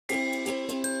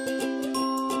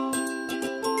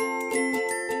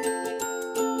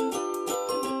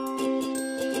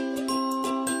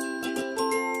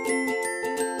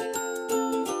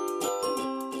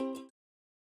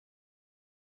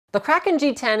The Kraken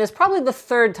G10 is probably the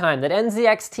third time that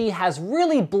NZXT has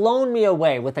really blown me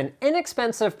away with an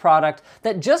inexpensive product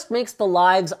that just makes the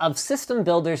lives of system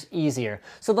builders easier.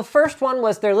 So the first one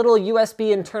was their little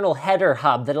USB internal header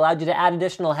hub that allowed you to add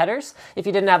additional headers if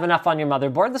you didn't have enough on your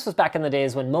motherboard. This was back in the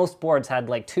days when most boards had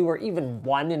like 2 or even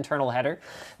 1 internal header.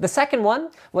 The second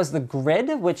one was the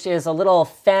grid, which is a little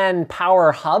fan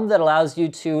power hub that allows you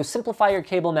to simplify your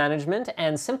cable management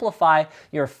and simplify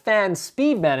your fan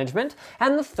speed management.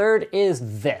 And the third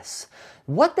is this.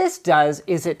 What this does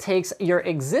is it takes your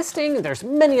existing, there's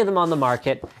many of them on the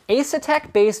market,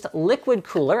 Asetek based liquid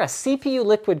cooler, a CPU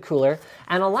liquid cooler,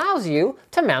 and allows you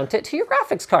to mount it to your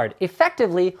graphics card,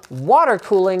 effectively water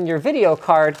cooling your video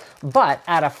card, but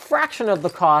at a fraction of the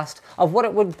cost of what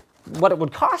it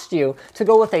would cost you to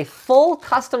go with a full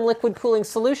custom liquid cooling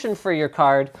solution for your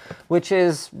card, which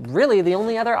is really the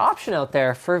only other option out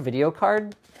there for video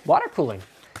card water cooling.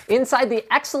 Inside the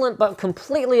excellent but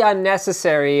completely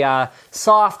unnecessary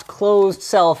soft closed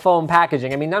cell foam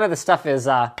packaging, I mean, none of this stuff is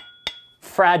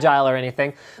fragile or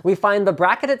anything. We find the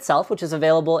bracket itself, which is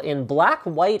available in black,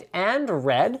 white, and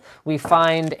red. We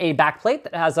find a backplate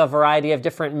that has a variety of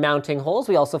different mounting holes.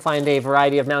 We also find a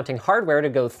variety of mounting hardware to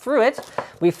go through it.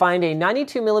 We find a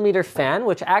 92mm fan,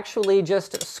 which actually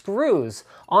just screws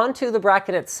onto the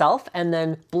bracket itself and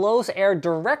then blows air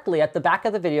directly at the back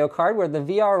of the video card where the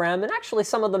VRM and actually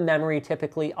some of the memory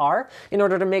typically are, in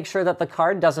order to make sure that the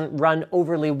card doesn't run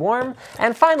overly warm.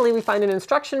 And finally, we find an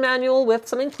instruction manual with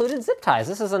some included zip ties.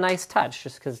 This is a nice touch,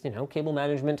 just because, you know, cable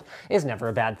management is never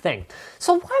a bad thing.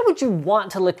 So why would you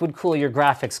want to liquid cool your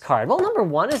graphics card? Well, number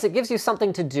one is it gives you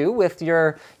something to do with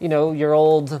your, you know, your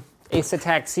old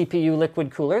Asetek CPU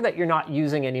liquid cooler that you're not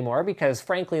using anymore, because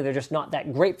frankly, they're just not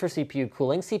that great for CPU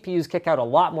cooling. CPUs kick out a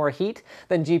lot more heat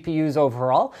than GPUs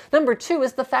overall. Number two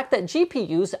is the fact that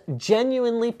GPUs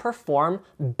genuinely perform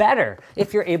better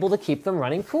if you're able to keep them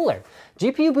running cooler.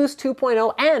 GPU Boost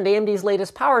 2.0 and AMD's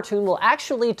latest Power Tune will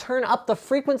actually turn up the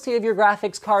frequency of your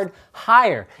graphics card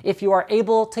higher if you are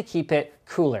able to keep it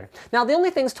cooler. Now, the only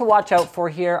things to watch out for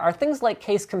here are things like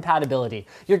case compatibility.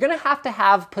 You're going to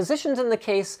have positions in the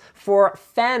case for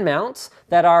fan mounts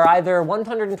that are either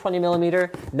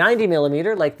 120mm,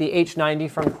 90mm, like the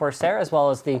H90 from Corsair, as well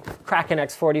as the Kraken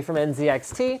X40 from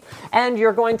NZXT, and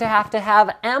you're going to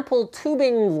have ample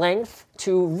tubing length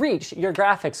to reach your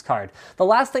graphics card. The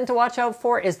last thing to watch out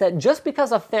for is that just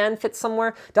because a fan fits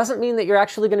somewhere doesn't mean that you're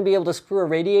actually going to be able to screw a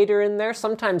radiator in there.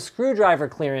 Sometimes screwdriver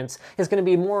clearance is going to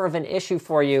be more of an issue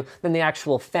for you than the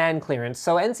actual fan clearance.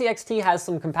 So NZXT has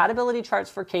some compatibility charts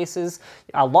for cases.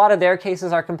 A lot of their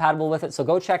cases are compatible with it, so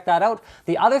go check that out.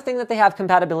 The other thing that they have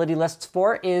compatibility lists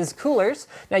for is coolers.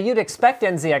 Now, you'd expect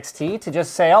NZXT to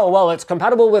just say, oh, well, it's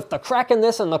compatible with the Kraken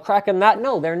this and the Kraken that.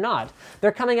 No, they're not.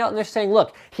 They're coming out and they're saying,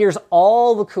 look, here's all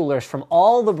the coolers from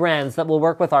all the brands that will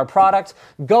work with our product.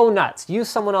 Go nuts. Use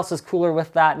someone else's cooler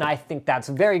with that, and I think that's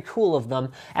very cool of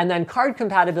them. And then card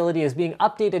compatibility is being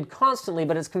updated constantly,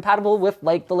 but it's compatible with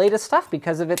like the latest stuff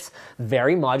because of its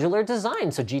very modular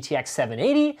design. So GTX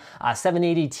 780,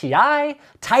 780 Ti,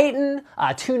 Titan,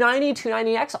 290,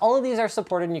 290X, all of these are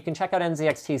supported, and you can check out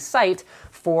NZXT's site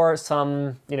for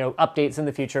some, you know, updates in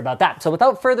the future about that. So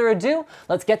without further ado,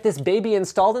 let's get this baby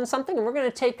installed in something, and we're going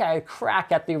to take a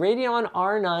crack at the Radeon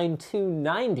R9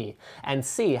 290 and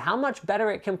see how much better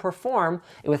it can perform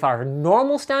with our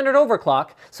normal standard overclock,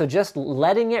 so just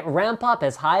letting it ramp up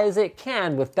as high as it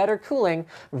can with better cooling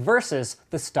versus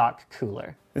the stock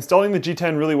cooler. Installing the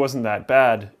G10 really wasn't that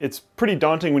bad. It's pretty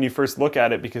daunting when you first look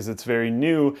at it because it's very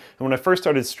new, and when I first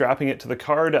started strapping it to the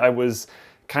card, I was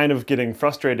kind of getting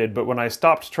frustrated, but when I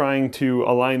stopped trying to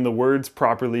align the words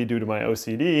properly due to my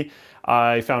OCD,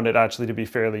 I found it actually to be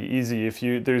fairly easy.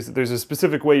 There's a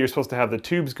specific way you're supposed to have the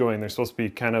tubes going. They're supposed to be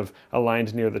kind of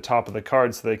aligned near the top of the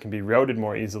card so they can be routed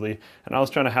more easily. And I was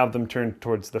trying to have them turned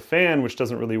towards the fan, which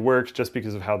doesn't really work just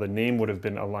because of how the name would have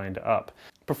been aligned up.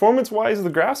 Performance-wise, the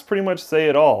graphs pretty much say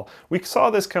it all. We saw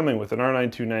this coming with an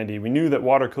R9 290. We knew that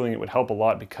water cooling it would help a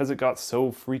lot because it got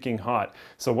so freaking hot.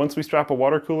 So once we strap a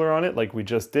water cooler on it, like we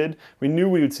just did, we knew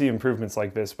we would see improvements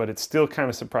like this, but it's still kind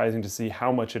of surprising to see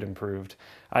how much it improved.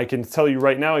 I can tell you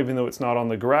right now, even though it's not on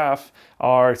the graph,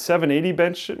 our 780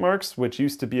 benchmarks, which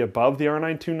used to be above the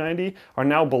R9 290, are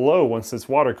now below once it's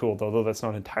water cooled, although that's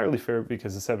not entirely fair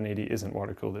because the 780 isn't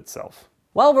water cooled itself.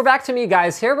 Well, we're back to me,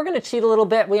 guys, here. We're gonna cheat a little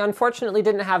bit. We unfortunately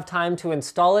didn't have time to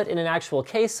install it in an actual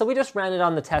case, so we just ran it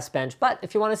on the test bench. But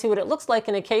if you wanna see what it looks like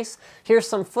in a case, here's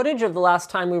some footage of the last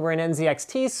time we were in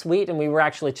NZXT's suite and we were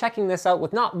actually checking this out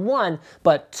with not one,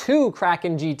 but 2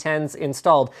 Kraken G10s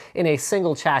installed in a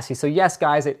single chassis. So yes,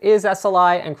 guys, it is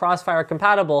SLI and Crossfire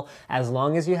compatible as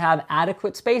long as you have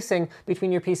adequate spacing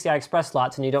between your PCI Express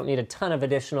slots and you don't need a ton of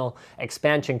additional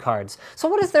expansion cards. So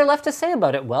what is there left to say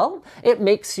about it? Well, it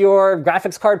makes your graphics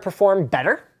card perform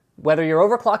better, whether you're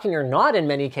overclocking or not in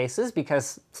many cases,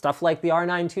 because stuff like the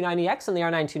R9 290X and the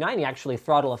R9 290 actually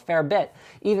throttle a fair bit,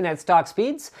 even at stock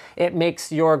speeds. It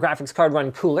makes your graphics card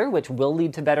run cooler, which will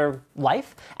lead to better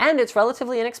life, and it's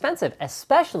relatively inexpensive,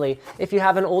 especially if you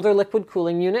have an older liquid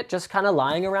cooling unit just kind of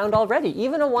lying around already.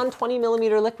 Even a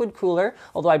 120mm liquid cooler,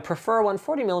 although I prefer a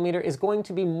 140mm, is going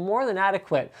to be more than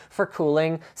adequate for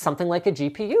cooling something like a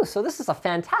GPU. So this is a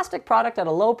fantastic product at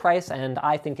a low price, and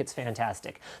I think it's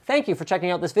fantastic. Thank you for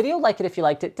checking out this video. Like it if you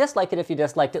liked it, dislike it if you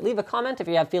disliked it, leave a comment if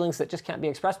you have feelings that just can't be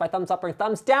expressed by thumbs up or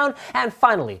thumbs down, and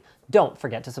finally, don't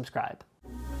forget to subscribe.